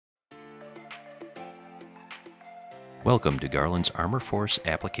Welcome to Garland's R-Mer Force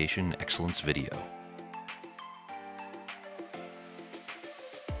Application Excellence video.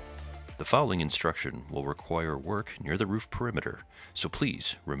 The following instruction will require work near the roof perimeter, so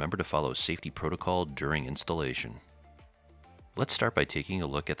please remember to follow safety protocol during installation. Let's start by taking a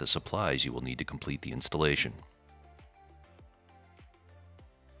look at the supplies you will need to complete the installation.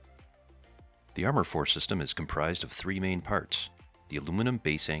 The R-Mer Force system is comprised of three main parts. The aluminum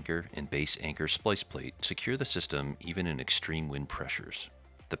base anchor and base anchor splice plate secure the system even in extreme wind pressures.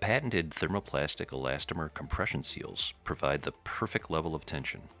 The patented thermoplastic elastomer compression seals provide the perfect level of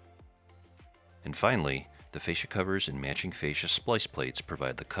tension. And finally, the fascia covers and matching fascia splice plates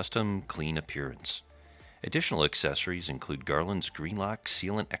provide the custom, clean appearance. Additional accessories include Garland's Greenlock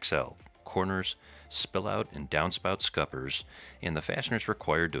Sealant XL, corners, spill-out and downspout scuppers, and the fasteners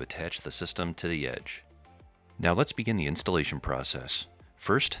required to attach the system to the edge. Now let's begin the installation process.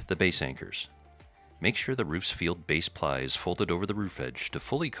 First, the base anchors. Make sure the roof's field base ply is folded over the roof edge to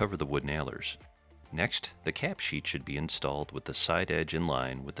fully cover the wood nailers. Next, the cap sheet should be installed with the side edge in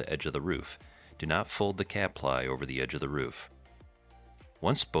line with the edge of the roof. Do not fold the cap ply over the edge of the roof.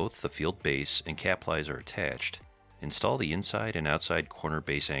 Once both the field base and cap plies are attached, install the inside and outside corner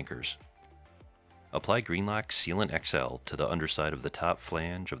base anchors. Apply Greenlock Sealant XL to the underside of the top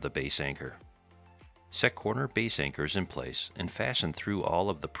flange of the base anchor. Set corner base anchors in place and fasten through all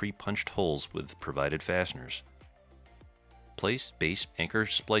of the pre-punched holes with provided fasteners. Place base anchor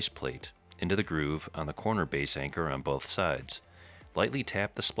splice plate into the groove on the corner base anchor on both sides. Lightly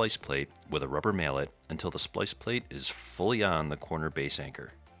tap the splice plate with a rubber mallet until the splice plate is fully on the corner base anchor.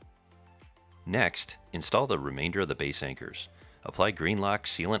 Next, install the remainder of the base anchors. Apply Greenlock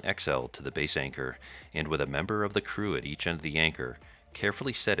Sealant XL to the base anchor, and with a member of the crew at each end of the anchor,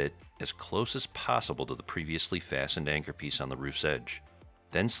 carefully set it as close as possible to the previously fastened anchor piece on the roof's edge.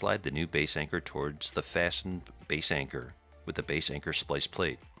 Then slide the new base anchor towards the fastened base anchor with the base anchor splice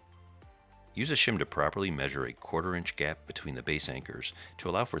plate. Use a shim to properly measure a 1/4 inch gap between the base anchors to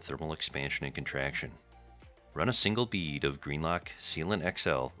allow for thermal expansion and contraction. Run a single bead of Greenlock Sealant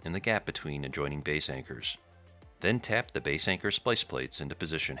XL in the gap between adjoining base anchors. Then tap the base anchor splice plates into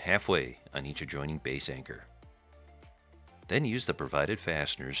position halfway on each adjoining base anchor. Then use the provided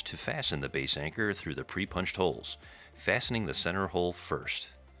fasteners to fasten the base anchor through the pre-punched holes, fastening the center hole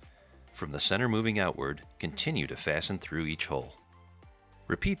first. From the center moving outward, continue to fasten through each hole.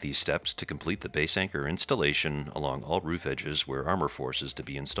 Repeat these steps to complete the base anchor installation along all roof edges where R-Mer Force is to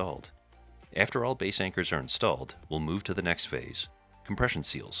be installed. After all base anchors are installed, we'll move to the next phase, compression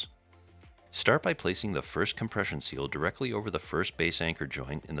seals. Start by placing the first compression seal directly over the first base anchor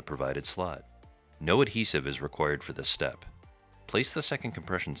joint in the provided slot. No adhesive is required for this step. Place the second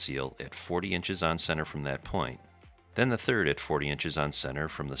compression seal at 40 inches on center from that point, then the third at 40 inches on center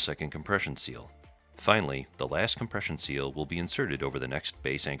from the second compression seal. Finally, the last compression seal will be inserted over the next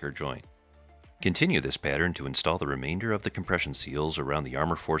base anchor joint. Continue this pattern to install the remainder of the compression seals around the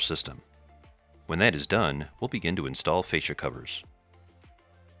R-Mer Force system. When that is done, we'll begin to install fascia covers.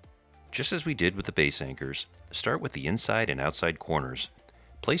 Just as we did with the base anchors, start with the inside and outside corners.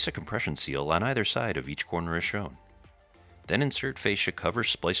 Place a compression seal on either side of each corner as shown. Then insert fascia cover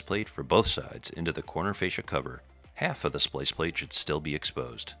splice plate for both sides into the corner fascia cover. Half of the splice plate should still be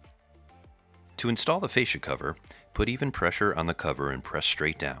exposed. To install the fascia cover, put even pressure on the cover and press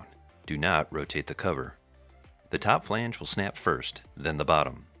straight down. Do not rotate the cover. The top flange will snap first, then the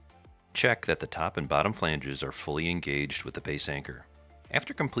bottom. Check that the top and bottom flanges are fully engaged with the base anchor.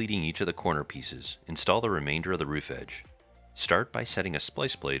 After completing each of the corner pieces, install the remainder of the roof edge. Start by setting a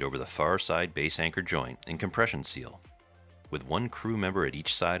splice plate over the far side base anchor joint and compression seal. With one crew member at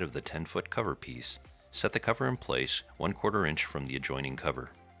each side of the 10-foot cover piece, set the cover in place 1/4 inch from the adjoining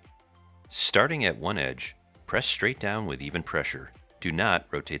cover. Starting at one edge, press straight down with even pressure. Do not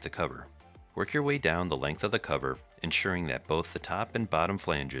rotate the cover. Work your way down the length of the cover, ensuring that both the top and bottom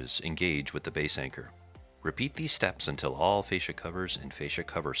flanges engage with the base anchor. Repeat these steps until all fascia covers and fascia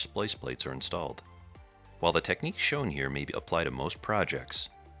cover splice plates are installed. While the techniques shown here may apply to most projects,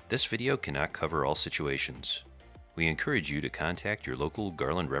 this video cannot cover all situations. We encourage you to contact your local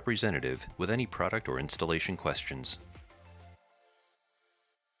Garland representative with any product or installation questions.